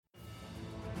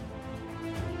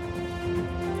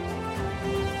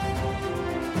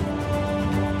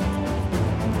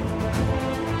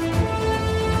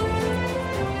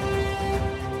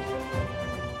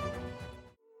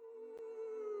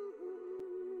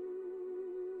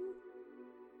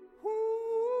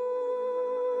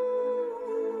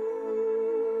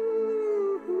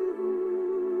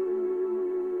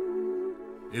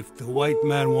If the white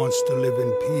man wants to live in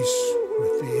peace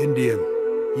with the Indian,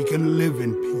 he can live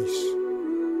in peace.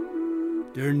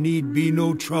 There need be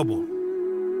no trouble.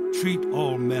 Treat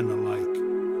all men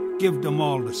alike. Give them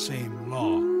all the same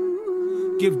law.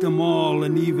 Give them all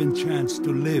an even chance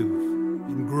to live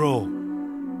and grow.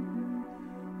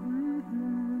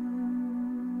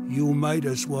 You might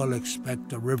as well expect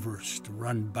the rivers to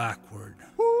run backward,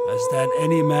 as that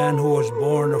any man who was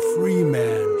born a free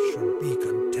man should be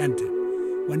contented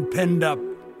when penned up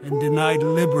and denied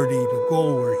liberty to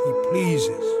go where he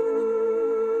pleases.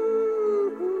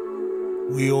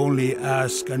 We only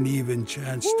ask an even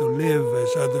chance to live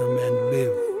as other men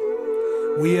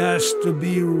live. We ask to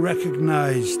be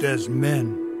recognized as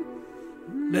men.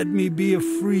 Let me be a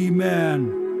free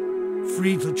man,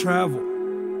 free to travel,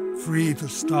 free to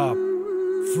stop,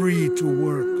 free to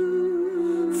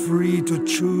work, free to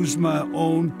choose my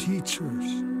own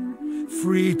teachers,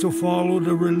 free to follow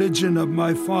the religion of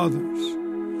my fathers,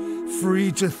 free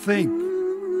to think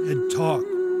and talk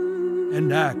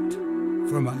and act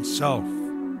for myself.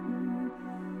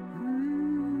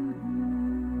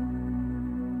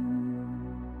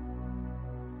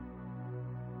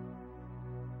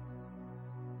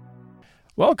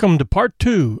 Welcome to Part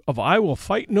 2 of I Will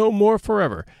Fight No More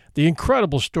Forever, the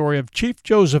incredible story of Chief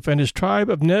Joseph and his tribe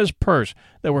of Nez Perce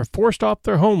that were forced off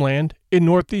their homeland in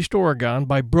northeast Oregon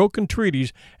by broken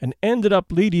treaties and ended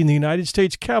up leading the United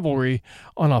States Cavalry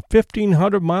on a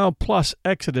 1,500-mile-plus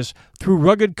exodus through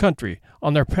rugged country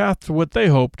on their path to what they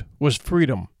hoped was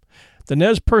freedom. The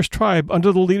Nez Perce tribe,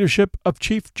 under the leadership of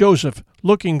Chief Joseph,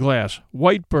 Looking Glass,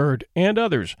 Whitebird, and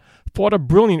others, fought a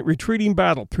brilliant retreating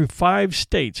battle through 5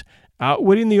 states,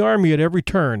 outwitting the army at every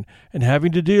turn, and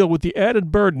having to deal with the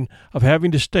added burden of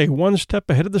having to stay one step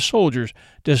ahead of the soldiers,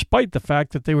 despite the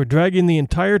fact that they were dragging the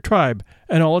entire tribe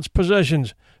and all its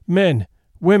possessions, men,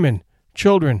 women,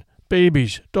 children,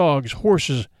 babies, dogs,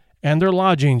 horses, and their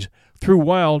lodgings, through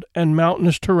wild and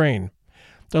mountainous terrain.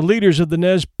 The leaders of the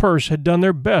Nez Perce had done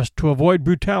their best to avoid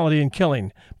brutality and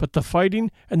killing, but the fighting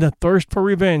and the thirst for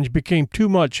revenge became too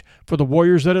much for the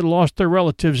warriors that had lost their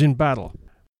relatives in battle.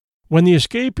 When the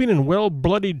escaping and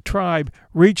well-blooded tribe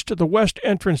reached the west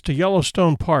entrance to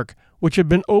Yellowstone Park, which had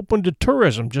been opened to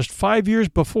tourism just 5 years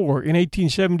before in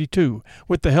 1872,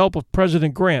 with the help of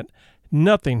President Grant,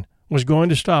 nothing was going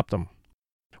to stop them.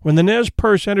 When the Nez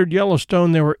Perce entered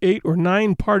Yellowstone, there were 8 or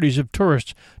 9 parties of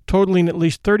tourists, totaling at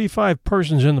least 35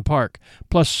 persons in the park,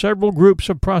 plus several groups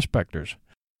of prospectors.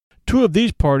 2 of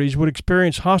these parties would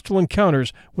experience hostile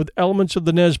encounters with elements of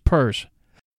the Nez Perce.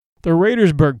 The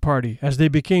Raidersburg Party, as they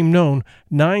became known,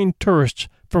 9 tourists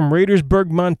from Raidersburg,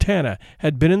 Montana,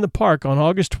 had been in the park on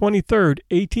August 23,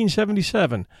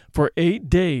 1877, for 8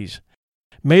 days.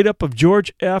 Made up of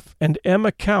George F. and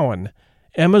Emma Cowan,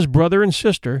 Emma's brother and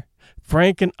sister,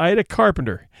 Frank and Ida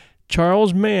Carpenter,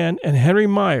 Charles Mann, and Henry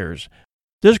Myers.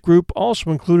 This group also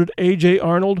included A.J.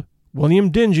 Arnold, William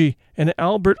Dingy, and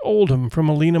Albert Oldham from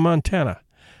Helena, Montana.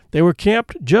 They were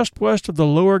camped just west of the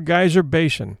Lower Geyser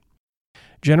Basin.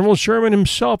 General Sherman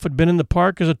himself had been in the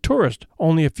park as a tourist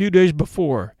only a few days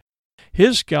before.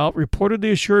 His scout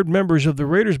reportedly assured members of the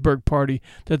Raidersburg Party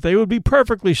that they would be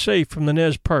perfectly safe from the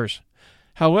Nez Perce.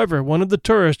 However, one of the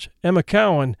tourists, Emma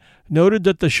Cowan, noted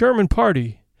that the Sherman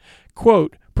Party,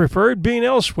 quote, preferred being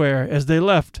elsewhere as they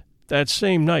left that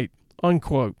same night,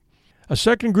 unquote. A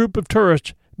second group of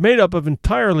tourists, made up of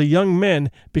entirely young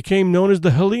men, became known as the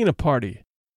Helena Party.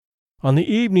 On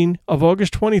the evening of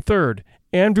August 23rd,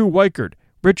 Andrew Weichert,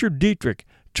 Richard Dietrich,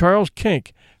 Charles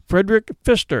Kink, Frederick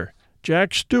Pfister,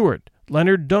 Jack Stewart,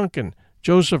 Leonard Duncan,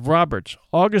 Joseph Roberts,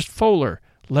 August Fowler,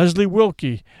 Leslie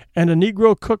Wilkie, and a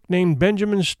Negro cook named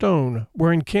Benjamin Stone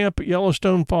were in camp at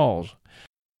Yellowstone Falls.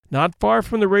 Not far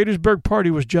from the Raidersburg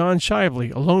Party was John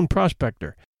Shively, a lone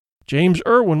prospector. James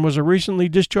Irwin was a recently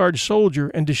discharged soldier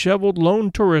and disheveled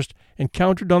lone tourist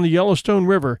encountered on the Yellowstone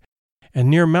River, and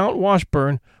near Mount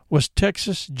Washburn was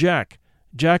Texas Jack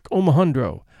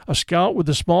Omohundro, a scout with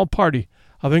a small party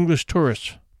of English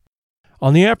tourists.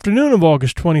 On the afternoon of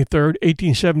August 23,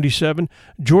 1877,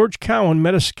 George Cowan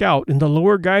met a scout in the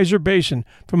Lower Geyser Basin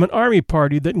from an army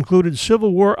party that included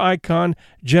Civil War icon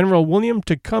General William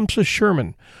Tecumseh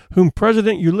Sherman, whom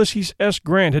President Ulysses S.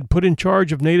 Grant had put in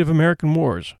charge of Native American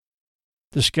wars.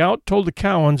 The scout told the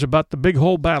Cowans about the Big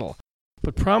Hole battle,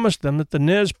 but promised them that the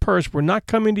Nez Perce were not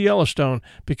coming to Yellowstone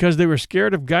because they were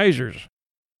scared of geysers.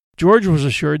 George was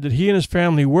assured that he and his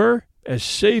family were as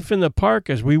safe in the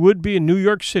park as we would be in New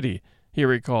York City, he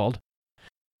recalled.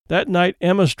 That night,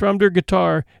 Emma strummed her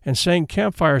guitar and sang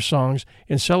campfire songs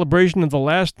in celebration of the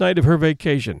last night of her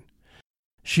vacation.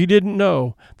 She didn't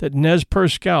know that Nez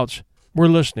Perce scouts were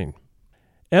listening.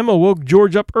 Emma woke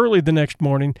George up early the next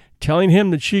morning, telling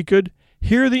him that she could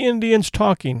hear the Indians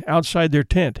talking outside their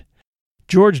tent.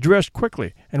 George dressed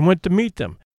quickly and went to meet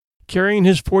them, carrying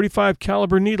his .45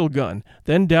 caliber needle gun,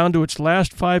 then down to its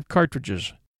last 5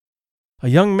 cartridges. A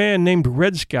young man named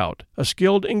Red Scout, a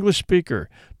skilled English speaker,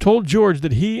 told George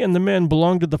that he and the men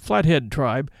belonged to the Flathead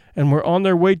tribe and were on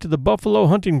their way to the buffalo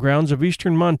hunting grounds of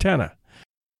eastern Montana.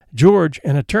 George,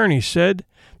 an attorney, said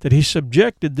that he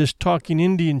subjected this talking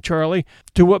Indian Charlie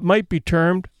to what might be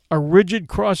termed a rigid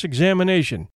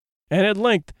cross-examination, and at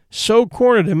length so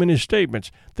cornered him in his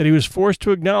statements that he was forced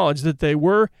to acknowledge that they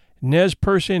were Nez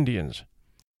Perce Indians.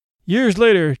 Years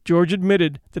later, George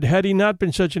admitted that had he not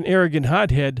been such an arrogant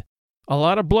hothead, a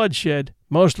lot of bloodshed,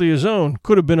 mostly his own,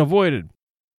 could have been avoided.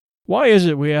 Why is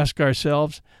it, we ask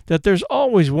ourselves, that there's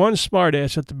always one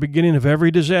smartass at the beginning of every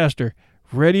disaster,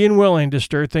 ready and willing to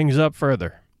stir things up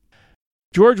further?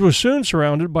 George was soon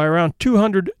surrounded by around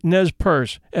 200 Nez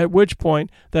Perce, at which point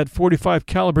that .45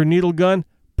 caliber needle gun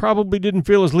probably didn't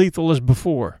feel as lethal as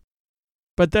before.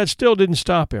 But that still didn't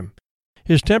stop him.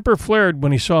 His temper flared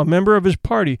when he saw a member of his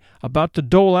party about to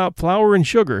dole out flour and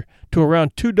sugar to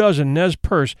around 24 Nez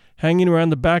Perce hanging around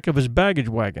the back of his baggage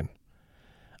wagon.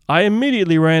 I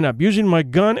immediately ran up, using my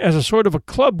gun as a sort of a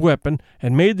club weapon,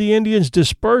 and made the Indians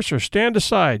disperse or stand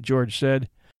aside, George said.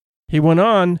 He went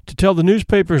on to tell the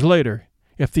newspapers later,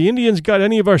 if the Indians got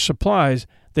any of our supplies,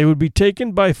 they would be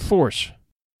taken by force.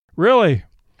 Really?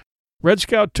 Red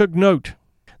Scout took note.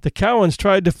 The Cowans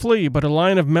tried to flee, but a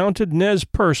line of mounted Nez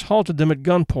Perce halted them at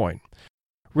gunpoint.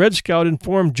 Red Scout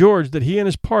informed George that he and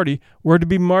his party were to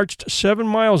be marched 7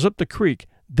 miles up the creek,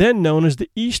 then known as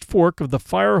the East Fork of the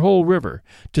Firehole River,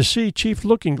 to see Chief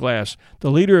Looking Glass,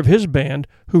 the leader of his band,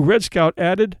 who Red Scout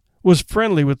added was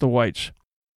friendly with the whites.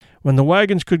 When the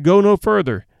wagons could go no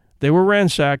further, they were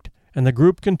ransacked, and the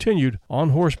group continued on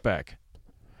horseback.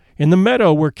 In the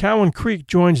meadow where Cowan Creek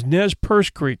joins Nez Perce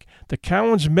Creek, the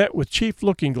Cowans met with Chief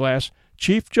Looking Glass,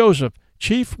 Chief Joseph,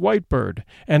 Chief Whitebird,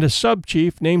 and a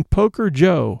sub-chief named Poker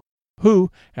Joe, who,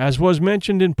 as was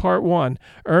mentioned in Part 1,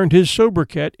 earned his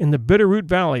sobriquet in the Bitterroot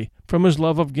Valley from his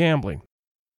love of gambling.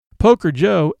 Poker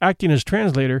Joe, acting as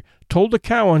translator, told the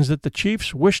Cowans that the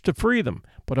chiefs wished to free them,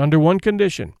 but under one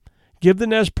condition: give the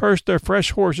Nez Perce their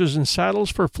fresh horses and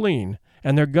saddles for fleeing,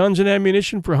 and their guns and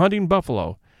ammunition for hunting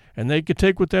buffalo, and they could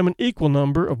take with them an equal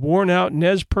number of worn-out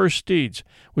Nez Perce steeds,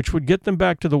 which would get them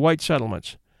back to the white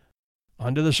settlements.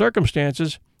 Under the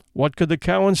circumstances, what could the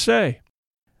Cowans say?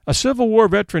 A Civil War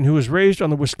veteran who was raised on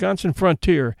the Wisconsin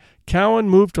frontier, Cowan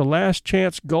moved to Last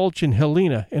Chance Gulch in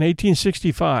Helena in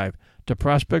 1865 to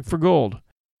prospect for gold.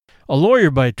 A lawyer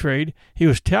by trade, he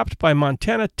was tapped by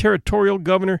Montana Territorial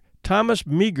Governor Thomas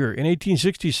Meagher in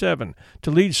 1867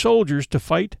 to lead soldiers to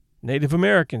fight Native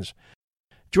Americans.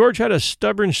 George had a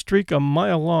stubborn streak a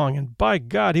mile long, and by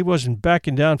God, he wasn't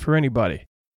backing down for anybody.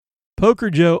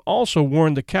 Poker Joe also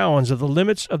warned the Cowans of the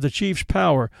limits of the chief's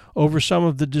power over some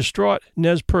of the distraught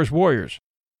Nez Perce warriors.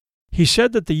 He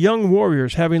said that the young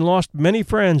warriors, having lost many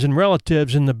friends and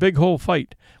relatives in the Big Hole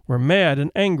fight, were mad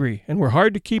and angry and were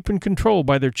hard to keep in control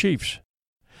by their chiefs.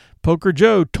 Poker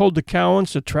Joe told the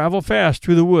Cowans to travel fast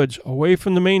through the woods away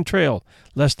from the main trail,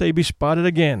 lest they be spotted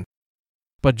again.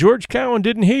 But George Cowan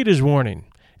didn't heed his warning.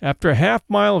 After a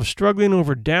half-mile of struggling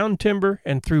over down timber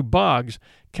and through bogs,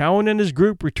 Cowan and his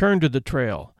group returned to the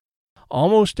trail.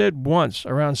 Almost at once,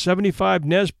 around 75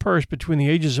 Nez Perce between the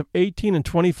ages of 18 and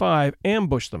 25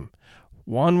 ambushed them.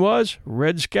 One was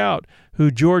Red Scout,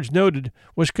 who George noted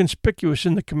was conspicuous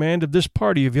in the command of this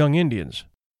party of young Indians.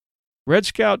 Red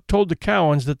Scout told the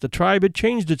Cowans that the tribe had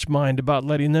changed its mind about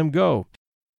letting them go.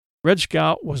 Red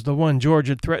Scout was the one George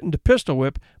had threatened to pistol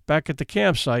whip back at the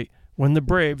campsite when the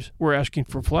braves were asking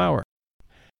for flour.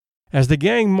 As the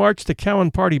gang marched the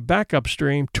Cowan party back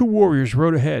upstream, 2 warriors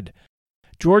rode ahead.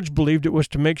 George believed it was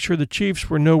to make sure the chiefs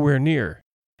were nowhere near,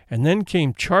 and then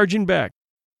came charging back.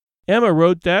 Emma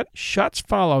wrote that shots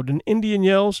followed and Indian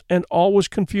yells, and all was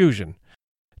confusion.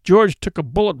 George took a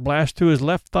bullet blast through his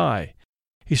left thigh.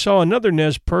 He saw another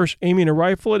Nez Perce aiming a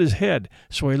rifle at his head,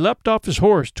 so he leapt off his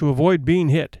horse to avoid being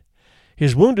hit.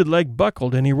 His wounded leg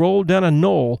buckled, and he rolled down a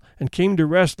knoll and came to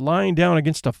rest lying down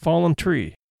against a fallen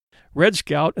tree. Red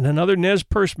Scout and another Nez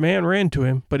Perce man ran to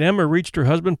him, but Emma reached her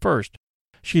husband first.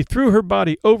 She threw her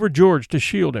body over George to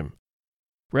shield him.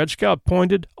 Red Scout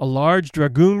pointed a large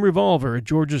dragoon revolver at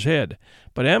George's head,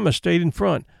 but Emma stayed in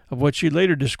front of what she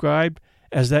later described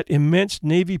as that immense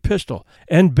Navy pistol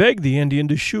and begged the Indian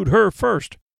to shoot her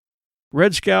first.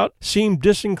 Red Scout seemed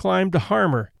disinclined to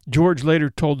harm her, George later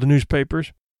told the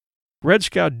newspapers. Red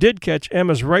Scout did catch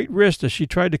Emma's right wrist as she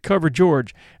tried to cover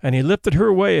George, and he lifted her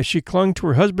away as she clung to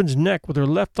her husband's neck with her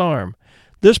left arm.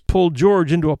 This pulled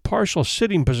George into a partial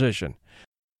sitting position.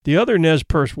 The other Nez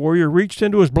Perce warrior reached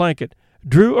into his blanket,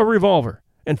 drew a revolver,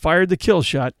 and fired the kill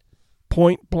shot,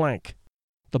 point blank.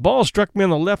 The ball struck me on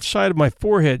the left side of my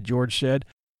forehead, George said.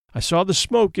 I saw the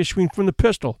smoke issuing from the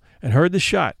pistol and heard the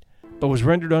shot, but was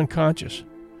rendered unconscious.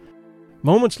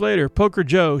 Moments later, Poker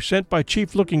Joe, sent by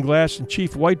Chief Looking Glass and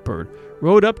Chief Whitebird,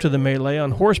 rode up to the melee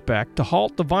on horseback to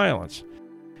halt the violence.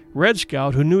 Red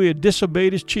Scout, who knew he had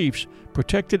disobeyed his chiefs,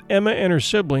 protected Emma and her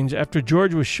siblings after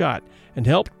George was shot and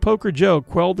helped Poker Joe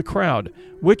quell the crowd,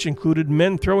 which included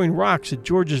men throwing rocks at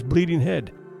George's bleeding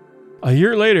head. A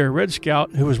year later, Red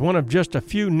Scout, who was one of just a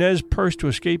few Nez Perce to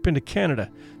escape into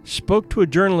Canada, spoke to a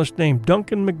journalist named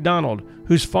Duncan MacDonald,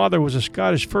 whose father was a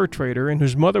Scottish fur trader and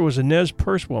whose mother was a Nez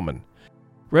Perce woman.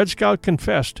 Red Scout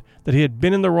confessed that he had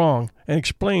been in the wrong and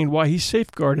explained why he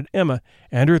safeguarded Emma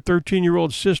and her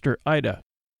 13-year-old sister, Ida.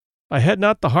 I had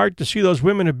not the heart to see those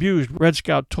women abused, Red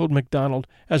Scout told MacDonald,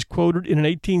 as quoted in an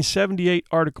 1878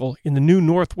 article in the New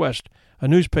Northwest, a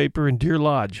newspaper in Deer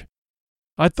Lodge.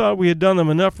 I thought we had done them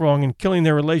enough wrong in killing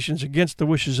their relations against the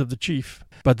wishes of the chief.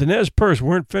 But the Nez Perce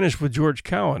weren't finished with George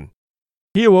Cowan.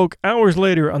 He awoke hours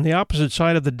later on the opposite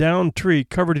side of the downed tree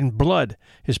covered in blood,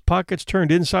 his pockets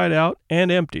turned inside out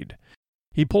and emptied.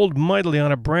 He pulled mightily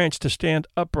on a branch to stand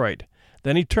upright.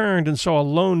 Then he turned and saw a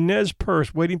lone Nez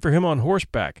Perce waiting for him on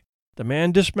horseback. The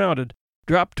man dismounted,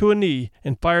 dropped to a knee,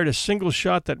 and fired a single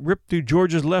shot that ripped through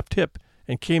George's left hip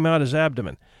and came out his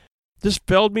abdomen. This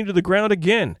felled me to the ground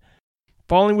again.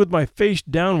 Falling with my face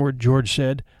downward, George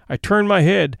said, I turned my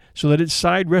head so that its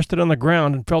side rested on the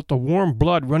ground and felt the warm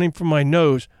blood running from my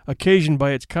nose, occasioned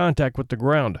by its contact with the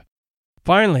ground.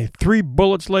 Finally, 3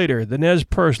 bullets later, the Nez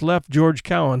Perce left George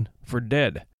Cowan for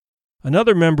dead.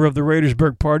 Another member of the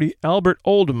Raidersburg party, Albert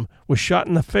Oldham, was shot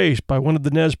in the face by one of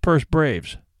the Nez Perce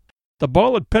braves. The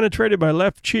ball had penetrated my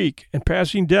left cheek, and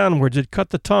passing downwards had cut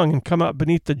the tongue and come out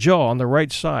beneath the jaw on the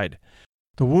right side.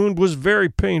 The wound was very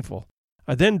painful.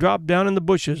 I then dropped down in the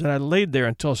bushes, and I laid there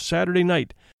until Saturday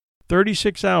night,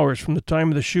 36 hours from the time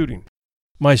of the shooting.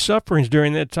 My sufferings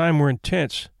during that time were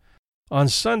intense. On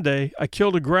Sunday, I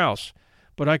killed a grouse,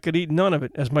 but I could eat none of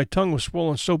it, as my tongue was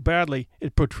swollen so badly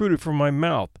it protruded from my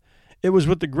mouth. It was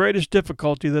with the greatest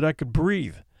difficulty that I could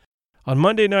breathe. On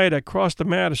Monday night, I crossed the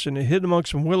Madison and hid among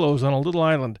some willows on a little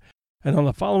island, and on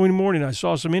the following morning I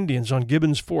saw some Indians on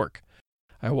Gibbon's Fork.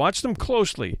 I watched them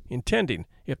closely, intending,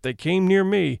 if they came near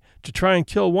me, to try and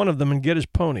kill one of them and get his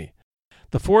pony.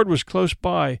 The ford was close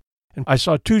by, and I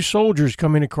saw 2 soldiers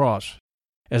coming across.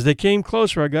 As they came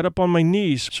closer, I got up on my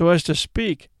knees so as to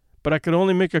speak, but I could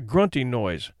only make a grunting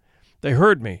noise. They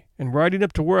heard me, and riding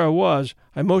up to where I was,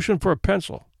 I motioned for a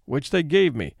pencil, which they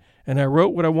gave me, and I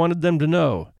wrote what I wanted them to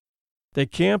know. They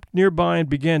camped nearby and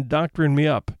began doctoring me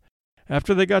up.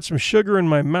 After they got some sugar in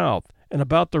my mouth and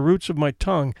about the roots of my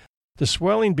tongue, the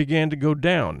swelling began to go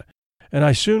down, and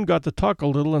I soon got to talk a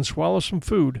little and swallow some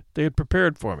food they had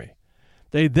prepared for me.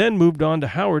 They then moved on to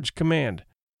Howard's command,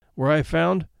 where I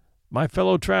found my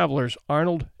fellow travelers,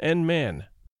 Arnold and Mann.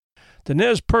 The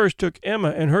Nez Perce took Emma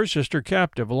and her sister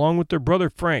captive, along with their brother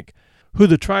Frank, who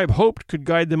the tribe hoped could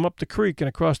guide them up the creek and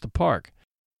across the park.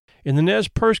 In the Nez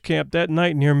Perce camp that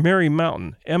night near Mary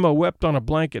Mountain, Emma wept on a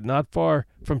blanket not far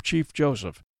from Chief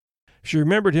Joseph. She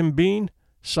remembered him being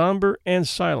somber and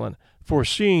silent,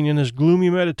 foreseeing in his gloomy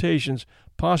meditations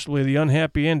possibly the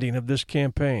unhappy ending of this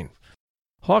campaign.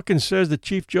 Hawkins says that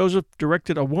Chief Joseph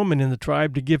directed a woman in the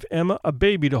tribe to give Emma a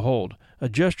baby to hold, a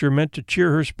gesture meant to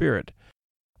cheer her spirit.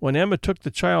 When Emma took the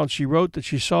child, she wrote that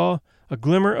she saw a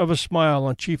glimmer of a smile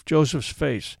on Chief Joseph's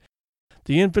face.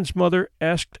 The infant's mother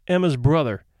asked Emma's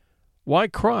brother, "Why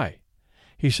cry?"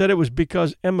 He said it was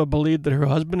because Emma believed that her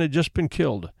husband had just been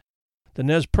killed. The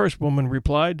Nez Perce woman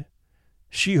replied,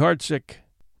 "She heartsick."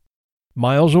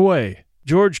 Miles away,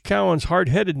 George Cowan's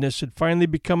hard-headedness had finally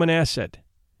become an asset.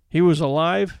 He was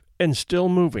alive and still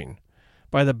moving.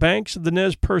 By the banks of the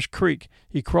Nez Perce Creek,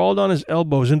 he crawled on his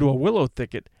elbows into a willow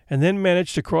thicket and then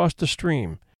managed to cross the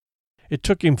stream. It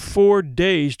took him 4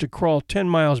 days to crawl 10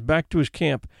 miles back to his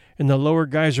camp in the lower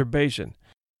Geyser Basin.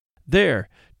 There,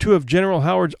 2 of General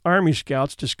Howard's Army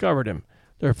scouts discovered him.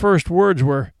 Their first words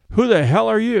were, "Who the hell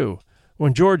are you?"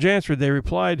 When George answered, they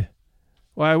replied,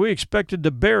 "Why, we expected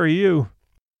to bury you."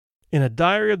 In a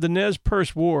diary of the Nez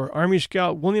Perce War, Army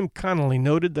Scout William Connolly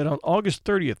noted that on August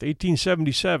 30th,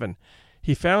 1877,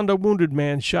 he found a wounded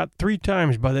man shot 3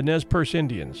 times by the Nez Perce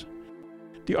Indians.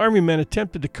 The Army men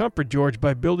attempted to comfort George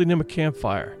by building him a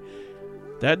campfire.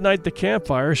 That night the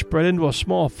campfire spread into a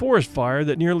small forest fire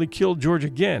that nearly killed George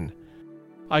again.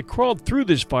 "I crawled through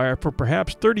this fire for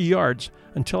perhaps 30 yards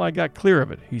until I got clear of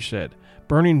it," he said,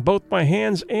 burning both my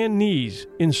hands and knees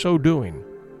in so doing.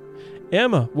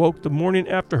 Emma woke the morning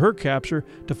after her capture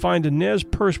to find a Nez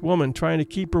Perce woman trying to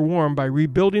keep her warm by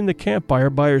rebuilding the campfire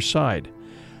by her side.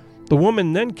 The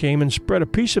woman then came and spread a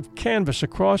piece of canvas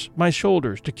across my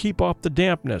shoulders to keep off the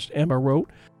dampness, Emma wrote.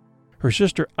 Her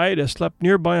sister Ida slept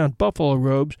nearby on buffalo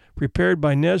robes prepared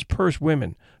by Nez Perce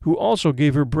women, who also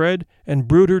gave her bread and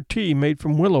brewed her tea made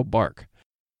from willow bark.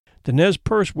 The Nez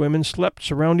Perce women slept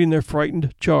surrounding their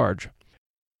frightened charge.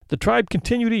 The tribe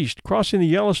continued east, crossing the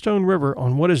Yellowstone River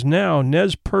on what is now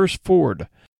Nez Perce Ford.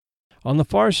 On the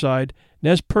far side,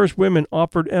 Nez Perce women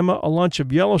offered Emma a lunch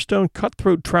of Yellowstone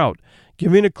cutthroat trout,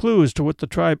 giving a clue as to what the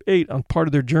tribe ate on part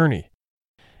of their journey.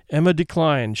 Emma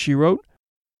declined. She wrote,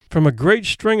 "From a great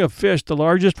string of fish, the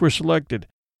largest were selected,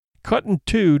 cut in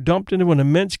two, dumped into an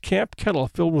immense camp kettle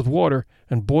filled with water,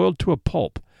 and boiled to a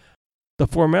pulp. The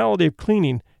formality of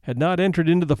cleaning had not entered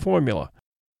into the formula.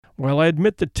 While I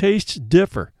admit the tastes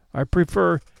differ, I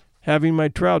prefer having my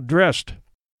trout dressed."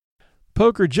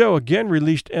 Poker Joe again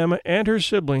released Emma and her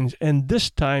siblings, and this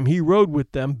time he rode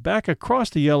with them back across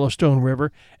the Yellowstone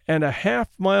River and a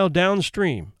half-mile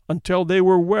downstream until they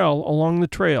were well along the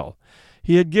trail.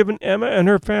 He had given Emma and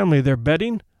her family their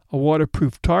bedding, a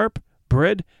waterproof tarp,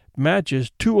 bread,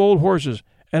 matches, 2 old horses,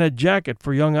 and a jacket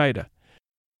for young Ida.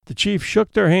 The chief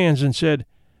shook their hands and said,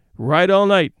 "Ride all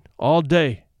night, all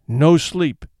day, no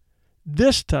sleep."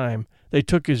 This time they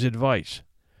took his advice.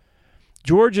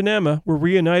 George and Emma were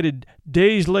reunited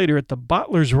days later at the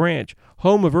Bottler's Ranch,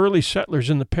 home of early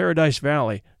settlers in the Paradise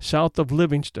Valley, south of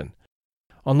Livingston.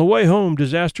 On the way home,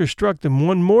 disaster struck them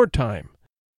one more time.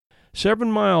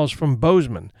 7 miles from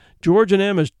Bozeman, George and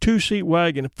Emma's 2-seat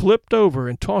wagon flipped over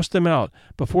and tossed them out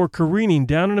before careening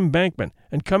down an embankment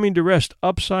and coming to rest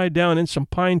upside down in some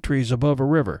pine trees above a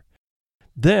river.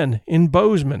 Then, in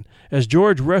Bozeman, as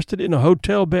George rested in a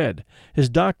hotel bed, his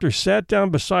doctor sat down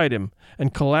beside him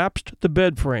and collapsed the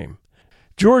bed frame.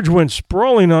 George went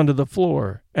sprawling onto the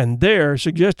floor, and there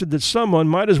suggested that someone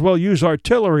might as well use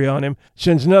artillery on him,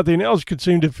 since nothing else could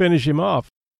seem to finish him off.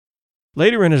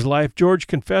 Later in his life, George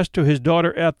confessed to his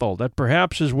daughter Ethel that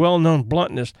perhaps his well-known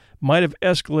bluntness might have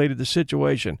escalated the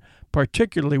situation,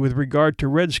 particularly with regard to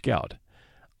Red Scout.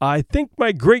 "I think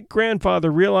my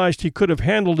great-grandfather realized he could have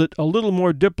handled it a little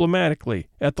more diplomatically,"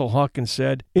 Ethel Hawkins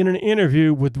said in an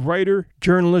interview with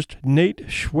writer-journalist Nate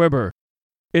Schweber.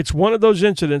 "It's one of those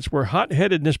incidents where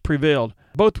hot-headedness prevailed,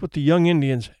 both with the young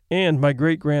Indians and my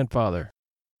great-grandfather."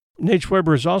 Nate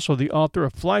Schweber is also the author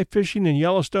of Fly Fishing in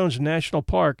Yellowstone National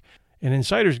Park, An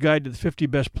Insider's Guide to the 50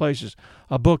 Best Places,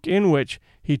 a book in which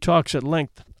he talks at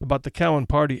length about the Cowan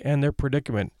Party and their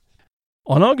predicament.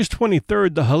 On August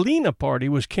 23rd, the Helena Party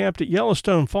was camped at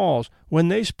Yellowstone Falls when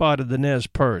they spotted the Nez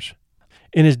Perce.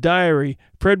 In his diary,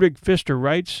 Frederick Pfister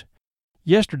writes,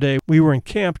 "Yesterday we were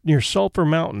encamped near Sulphur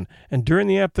Mountain, and during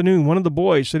the afternoon one of the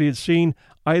boys said he had seen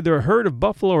either a herd of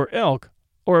buffalo or elk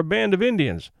or a band of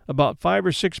Indians about 5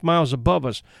 or 6 miles above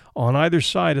us on either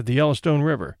side of the Yellowstone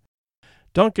River.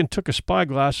 Duncan took a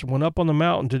spyglass and went up on the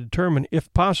mountain to determine,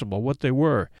 if possible, what they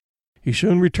were. He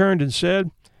soon returned and said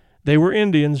they were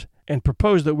Indians, and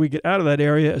proposed that we get out of that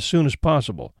area as soon as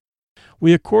possible.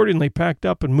 We accordingly packed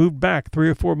up and moved back 3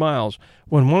 or 4 miles,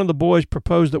 when one of the boys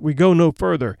proposed that we go no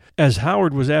further, as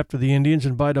Howard was after the Indians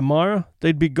and by tomorrow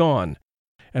they'd be gone,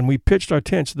 and we pitched our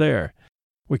tents there.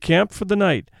 We camped for the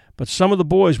night, but some of the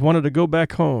boys wanted to go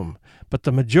back home, but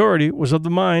the majority was of the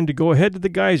mind to go ahead to the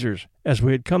geysers, as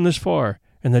we had come this far,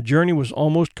 and the journey was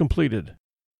almost completed."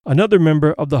 Another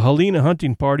member of the Helena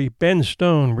hunting party, Ben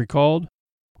Stone, recalled,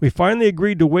 "We finally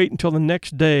agreed to wait until the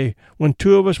next day, when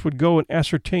 2 of us would go and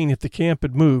ascertain if the camp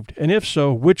had moved, and if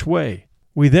so, which way.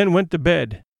 We then went to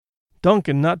bed.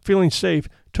 Duncan, not feeling safe,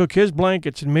 took his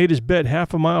blankets and made his bed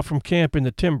 1/2 mile from camp in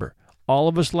the timber, all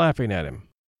of us laughing at him."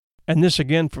 And this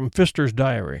again from Pfister's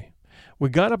diary. "We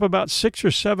got up about 6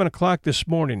 or 7 o'clock this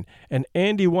morning, and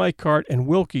Andy Weikart and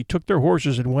Wilkie took their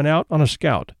horses and went out on a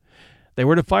scout. They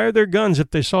were to fire their guns if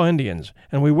they saw Indians,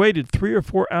 and we waited 3 or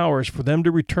 4 hours for them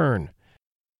to return.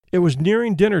 It was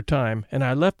nearing dinner time, and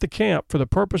I left the camp for the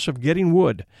purpose of getting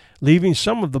wood, leaving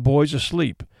some of the boys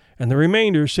asleep, and the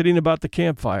remainder sitting about the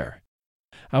campfire.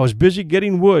 I was busy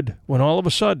getting wood when all of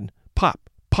a sudden, pop,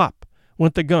 pop,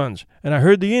 went the guns, and I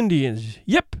heard the Indians,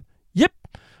 yip, yip.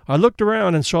 I looked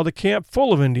around and saw the camp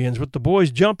full of Indians, with the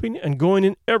boys jumping and going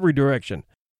in every direction.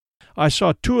 I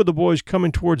saw 2 of the boys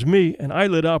coming towards me, and I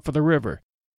lit out for the river.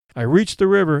 I reached the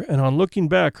river, and on looking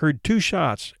back heard 2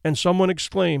 shots, and someone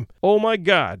exclaim, 'Oh my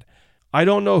God!' I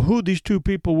don't know who these 2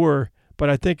 people were, but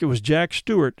I think it was Jack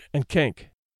Stewart and Kenk."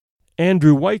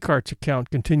 Andrew Weikart's account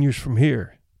continues from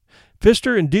here.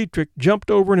 "Pfister and Dietrich jumped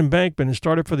over an embankment and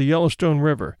started for the Yellowstone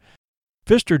River.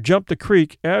 Pfister jumped the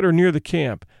creek at or near the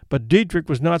camp, but Dietrich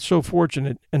was not so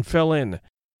fortunate and fell in,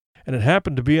 and it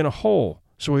happened to be in a hole,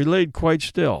 so he laid quite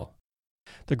still.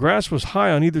 The grass was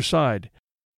high on either side.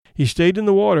 He stayed in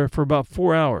the water for about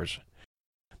 4 hours.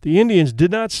 The Indians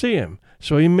did not see him,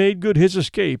 so he made good his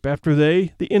escape after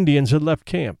the Indians, had left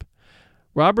camp.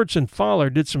 Roberts and Fowler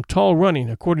did some tall running,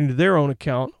 according to their own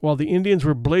account, while the Indians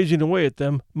were blazing away at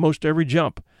them most every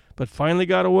jump, but finally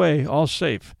got away, all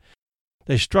safe.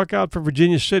 They struck out for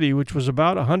Virginia City, which was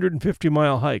about a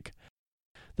 150-mile hike.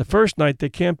 The first night they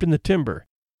camped in the timber.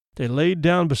 They laid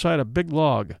down beside a big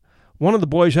log. One of the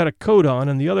boys had a coat on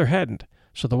and the other hadn't,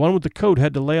 so the one with the coat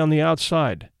had to lay on the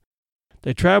outside.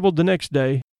 They traveled the next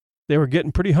day. They were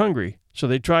getting pretty hungry, so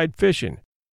they tried fishing.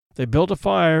 They built a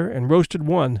fire and roasted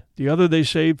one, the other they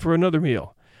saved for another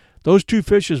meal. Those 2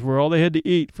 fishes were all they had to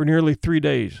eat for nearly 3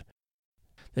 days.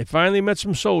 They finally met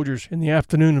some soldiers in the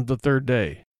afternoon of the 3rd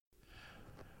day.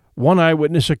 One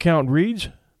eyewitness account reads,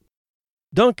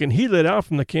 Duncan, he lit out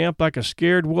from the camp like a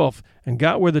scared wolf and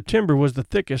got where the timber was the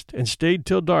thickest and stayed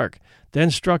till dark,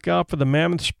 then struck out for the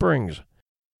Mammoth Springs.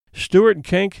 Stewart and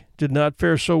Kenk did not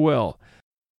fare so well.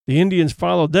 The Indians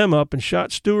followed them up and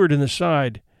shot Stewart in the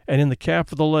side and in the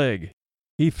calf of the leg.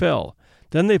 He fell.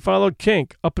 Then they followed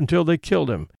Kenk up until they killed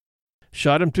him.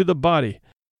 Shot him through the body.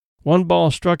 One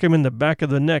ball struck him in the back of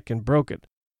the neck and broke it.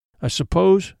 I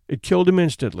suppose it killed him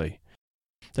instantly.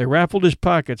 They raffled his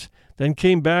pockets, then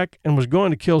came back and was going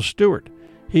to kill Stewart.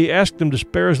 He asked them to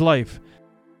spare his life.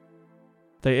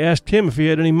 They asked him if he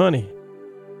had any money.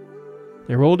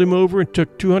 They rolled him over and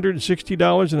took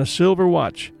 $260 and a silver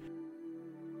watch.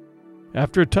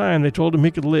 After a time, they told him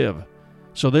he could live,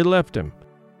 so they left him.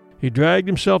 He dragged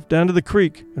himself down to the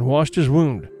creek and washed his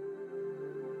wound.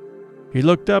 He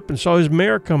looked up and saw his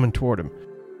mare coming toward him.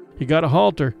 He got a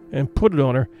halter and put it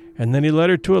on her, and then he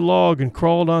led her to a log and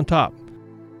crawled on top.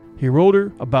 He rode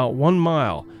her about 1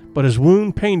 mile, but his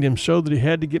wound pained him so that he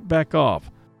had to get back off.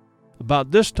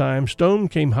 About this time, Stone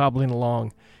came hobbling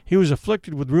along. He was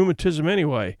afflicted with rheumatism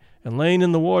anyway, and laying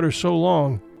in the water so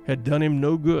long had done him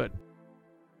no good.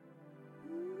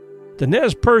 The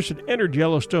Nez Perce had entered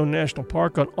Yellowstone National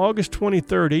Park on August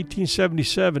 23,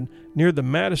 1877, near the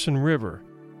Madison River.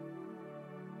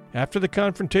 After the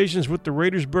confrontations with the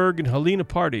Raidersburg and Helena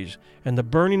parties and the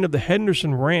burning of the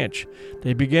Henderson Ranch,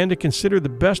 they began to consider the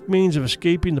best means of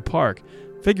escaping the park,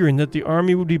 figuring that the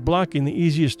Army would be blocking the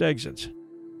easiest exits.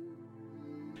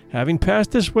 Having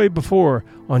passed this way before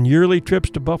on yearly trips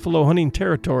to buffalo hunting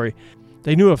territory,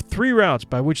 they knew of 3 routes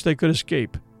by which they could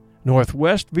escape: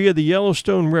 northwest via the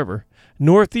Yellowstone River,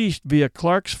 northeast via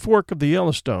Clark's Fork of the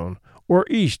Yellowstone, or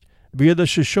east via the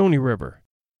Shoshone River.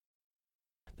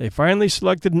 They finally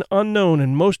selected an unknown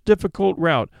and most difficult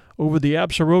route over the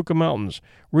Absaroka Mountains,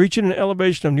 reaching an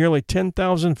elevation of nearly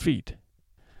 10,000 feet.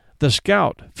 The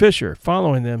scout, Fisher,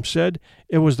 following them, said,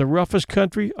 "It was the roughest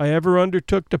country I ever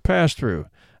undertook to pass through.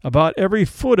 About every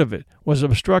foot of it was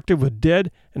obstructed with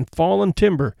dead and fallen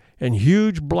timber and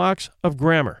huge blocks of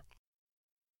grammer."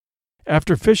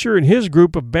 After Fisher and his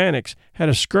group of Bannocks had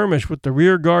a skirmish with the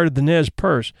rear guard of the Nez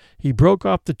Perce, he broke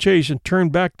off the chase and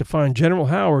turned back to find General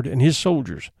Howard and his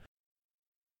soldiers.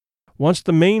 Once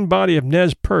the main body of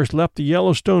Nez Perce left the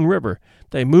Yellowstone River,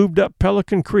 they moved up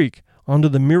Pelican Creek onto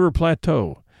the Mirror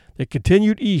Plateau. They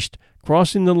continued east,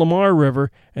 crossing the Lamar River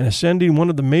and ascending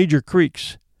one of the major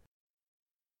creeks.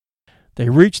 They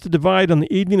reached the divide on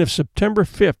the evening of September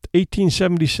 5,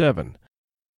 1877.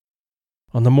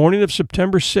 On the morning of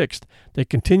September 6th, they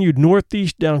continued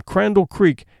northeast down Crandall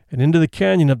Creek and into the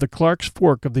canyon of the Clark's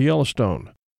Fork of the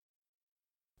Yellowstone.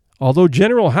 Although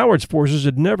General Howard's forces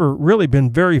had never really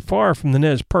been very far from the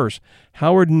Nez Perce,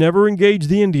 Howard never engaged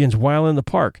the Indians while in the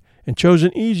park and chose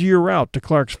an easier route to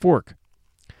Clark's Fork.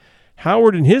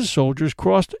 Howard and his soldiers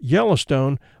crossed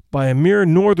Yellowstone by a mere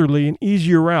northerly and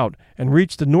easier route and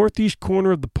reached the northeast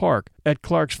corner of the park at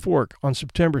Clark's Fork on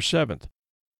September 7th.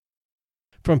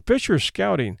 From Fisher's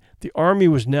scouting, the Army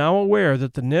was now aware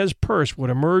that the Nez Perce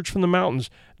would emerge from the mountains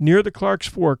near the Clark's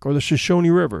Fork or the Shoshone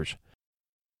Rivers.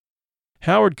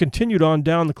 Howard continued on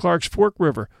down the Clark's Fork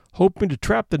River, hoping to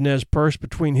trap the Nez Perce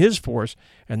between his force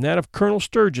and that of Colonel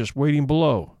Sturgis waiting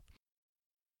below.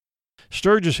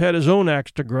 Sturgis had his own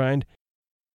axe to grind.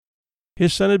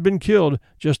 His son had been killed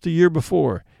just the year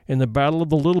before in the Battle of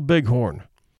the Little Bighorn.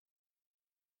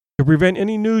 To prevent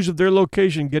any news of their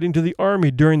location getting to the Army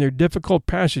during their difficult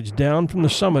passage down from the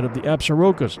summit of the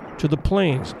Absarokas to the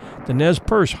plains, the Nez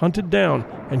Perce hunted down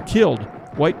and killed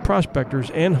white prospectors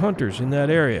and hunters in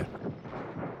that area.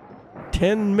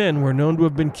 10 men were known to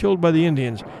have been killed by the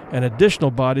Indians, and additional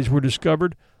bodies were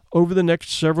discovered over the next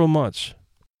several months.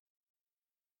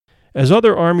 As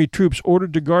other Army troops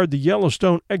ordered to guard the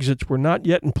Yellowstone exits were not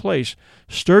yet in place,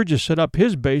 Sturgis set up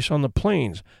his base on the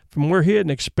plains, from where he had an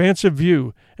expansive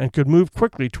view and could move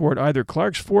quickly toward either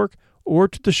Clark's Fork or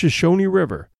to the Shoshone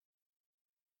River.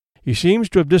 He seems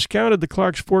to have discounted the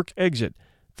Clark's Fork exit,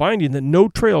 finding that no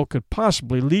trail could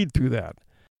possibly lead through that.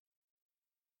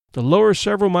 The lower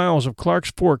several miles of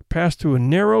Clark's Fork passed through a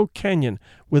narrow canyon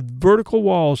with vertical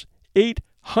walls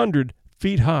 800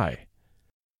 feet high.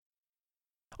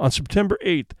 On September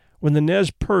 8th, when the Nez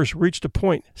Perce reached a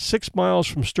point 6 miles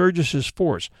from Sturgis's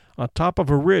force on top of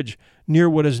a ridge near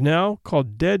what is now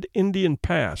called Dead Indian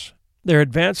Pass, their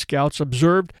advance scouts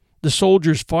observed the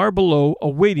soldiers far below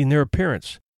awaiting their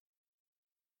appearance.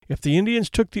 If the Indians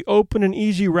took the open and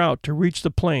easy route to reach the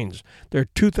plains, their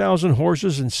 2,000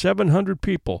 horses and 700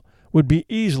 people would be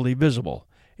easily visible.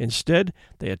 Instead,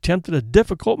 they attempted a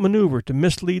difficult maneuver to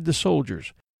mislead the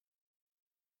soldiers.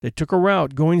 They took a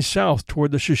route going south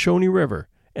toward the Shoshone River,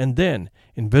 and then,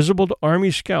 invisible to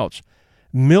Army scouts,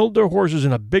 milled their horses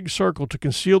in a big circle to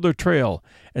conceal their trail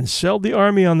and sold the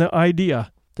Army on the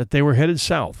idea that they were headed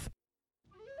south.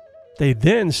 They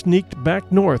then sneaked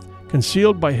back north,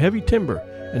 concealed by heavy timber,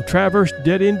 and traversed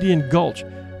Dead Indian Gulch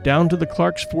down to the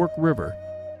Clark's Fork River.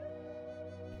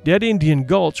 Dead Indian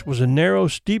Gulch was a narrow,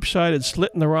 steep-sided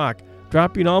slit in the rock,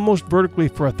 dropping almost vertically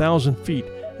for 1,000 feet,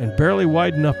 and barely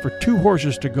wide enough for 2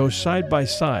 horses to go side by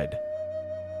side.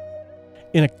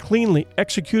 In a cleanly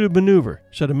executed maneuver,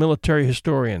 said a military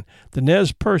historian, the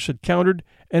Nez Perce had countered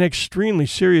an extremely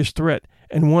serious threat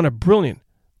and won a brilliant,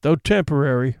 though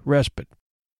temporary, respite.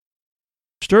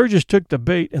 Sturgis took the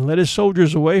bait and led his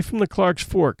soldiers away from the Clark's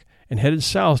Fork and headed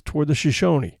south toward the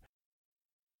Shoshone.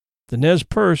 The Nez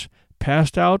Perce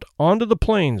passed out onto the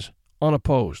plains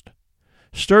unopposed.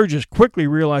 Sturgis quickly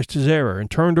realized his error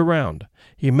and turned around.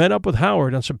 He met up with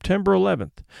Howard on September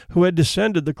 11th, who had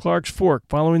descended the Clark's Fork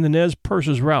following the Nez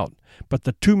Perce's route, but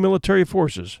the two military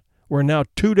forces were now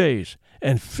 2 days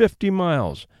and 50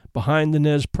 miles behind the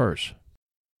Nez Perce.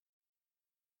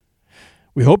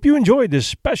 We hope you enjoyed this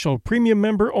special premium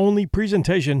member-only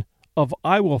presentation of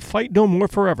I Will Fight No More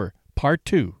Forever, Part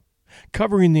 2,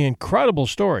 covering the incredible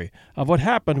story of what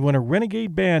happened when a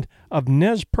renegade band of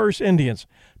Nez Perce Indians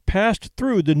passed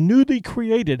through the newly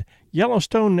created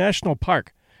Yellowstone National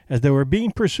Park as they were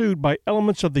being pursued by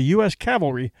elements of the US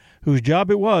Cavalry whose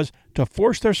job it was to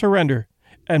force their surrender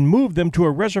and move them to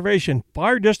a reservation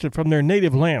far distant from their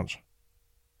native lands.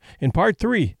 In Part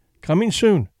 3, coming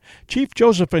soon, Chief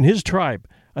Joseph and his tribe,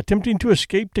 attempting to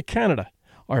escape to Canada,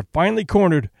 are finally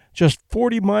cornered just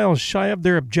 40 miles shy of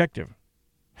their objective.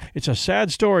 It's a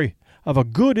sad story of a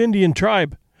good Indian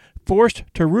tribe forced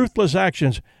to ruthless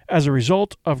actions as a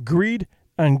result of greed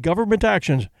and government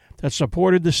actions that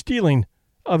supported the stealing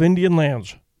of Indian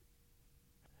lands.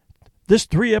 This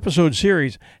 3-episode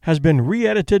series has been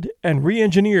re-edited and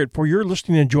re-engineered for your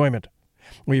listening enjoyment.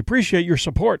 We appreciate your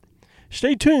support.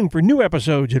 Stay tuned for new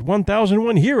episodes at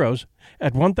 1001 Heroes,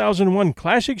 at 1001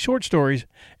 Classic Short Stories,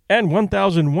 and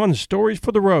 1001 Stories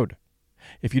for the Road.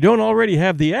 If you don't already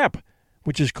have the app,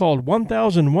 which is called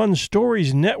 1001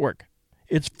 Stories Network,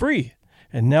 it's free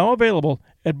and now available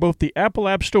at both the Apple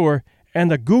App Store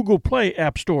and the Google Play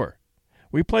App Store.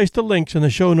 We placed the links in the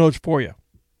show notes for you.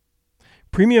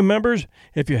 Premium members,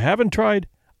 if you haven't tried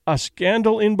A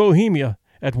Scandal in Bohemia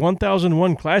at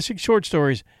 1001 Classic Short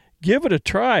Stories, give it a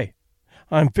try.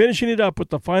 I'm finishing it up with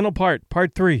the final part,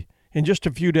 Part 3, in just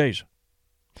a few days.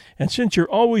 And since you're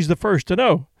always the first to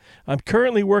know, I'm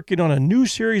currently working on a new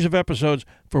series of episodes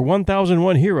for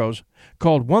 1001 Heroes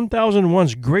called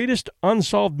 1001's Greatest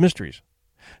Unsolved Mysteries.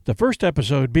 The first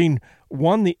episode being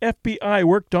one the FBI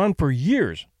worked on for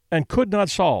years and could not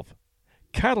solve: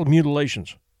 cattle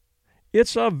mutilations.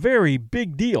 It's a very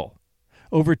big deal.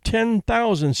 Over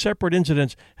 10,000 separate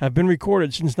incidents have been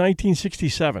recorded since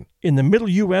 1967 in the Middle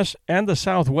U.S. and the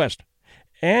Southwest,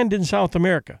 and in South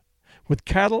America, with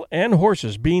cattle and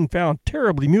horses being found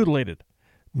terribly mutilated,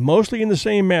 mostly in the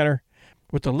same manner,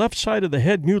 with the left side of the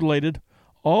head mutilated,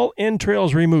 all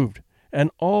entrails removed,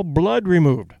 and all blood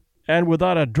removed, and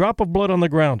without a drop of blood on the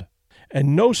ground,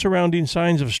 and no surrounding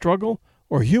signs of struggle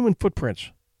or human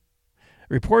footprints.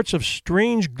 Reports of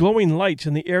strange glowing lights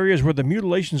in the areas where the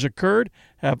mutilations occurred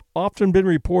have often been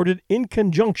reported in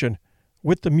conjunction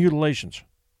with the mutilations.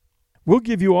 We'll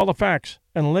give you all the facts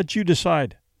and let you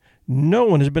decide. No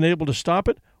one has been able to stop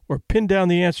it or pin down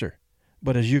the answer,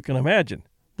 but as you can imagine,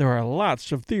 there are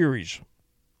lots of theories.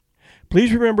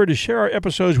 Please remember to share our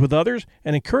episodes with others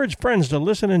and encourage friends to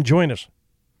listen and join us.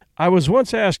 I was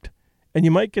once asked, and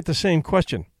you might get the same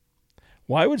question,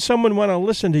 why would someone want to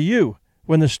listen to you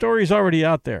when the story's already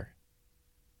out there?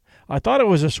 I thought it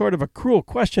was a sort of a cruel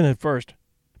question at first,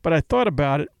 but I thought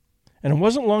about it, and it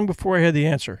wasn't long before I had the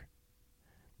answer.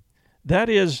 That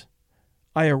is,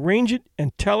 I arrange it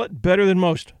and tell it better than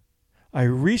most. I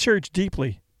research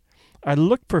deeply. I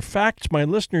look for facts my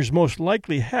listeners most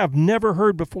likely have never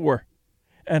heard before,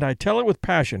 and I tell it with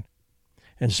passion.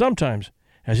 And sometimes,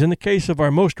 as in the case of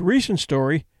our most recent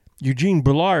story, Eugene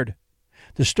Bullard,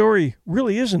 the story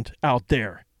really isn't out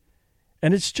there,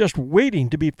 and it's just waiting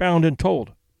to be found and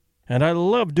told. And I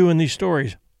love doing these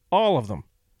stories, all of them.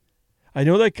 I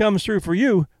know that comes through for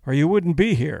you, or you wouldn't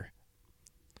be here.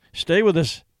 Stay with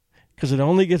us, because it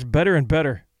only gets better and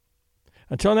better.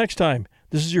 Until next time,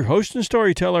 this is your host and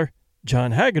storyteller,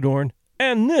 John Hagedorn,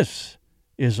 and this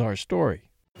is our story.